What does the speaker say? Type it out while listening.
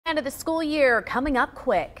End of the school year coming up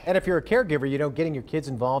quick. And if you're a caregiver, you know, getting your kids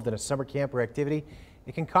involved in a summer camp or activity,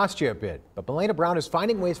 it can cost you a bit. But Malena Brown is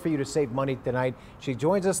finding ways for you to save money tonight. She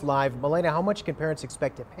joins us live. Malena, how much can parents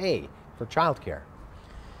expect to pay for childcare?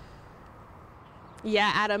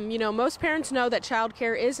 Yeah, Adam, you know, most parents know that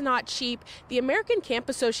childcare is not cheap. The American Camp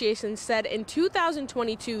Association said in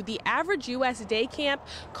 2022, the average U.S. day camp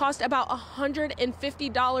cost about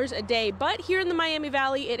 $150 a day. But here in the Miami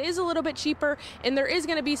Valley, it is a little bit cheaper, and there is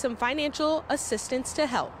going to be some financial assistance to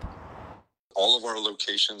help. All of our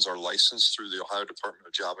locations are licensed through the Ohio Department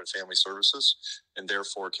of Job and Family Services and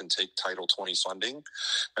therefore can take Title 20 funding.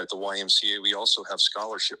 At the YMCA, we also have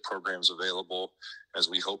scholarship programs available, as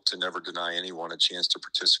we hope to never deny anyone a chance to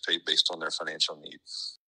participate based on their financial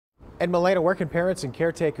needs. And Malena, where can parents and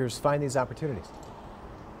caretakers find these opportunities?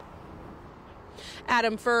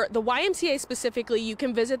 Adam, for the YMCA specifically, you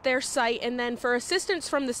can visit their site, and then for assistance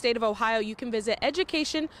from the state of Ohio, you can visit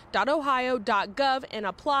education.ohio.gov and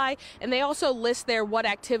apply. And they also list there what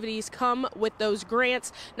activities come with those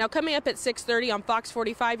grants. Now, coming up at 6:30 on Fox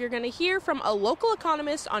 45, you're going to hear from a local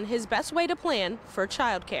economist on his best way to plan for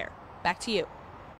childcare. Back to you.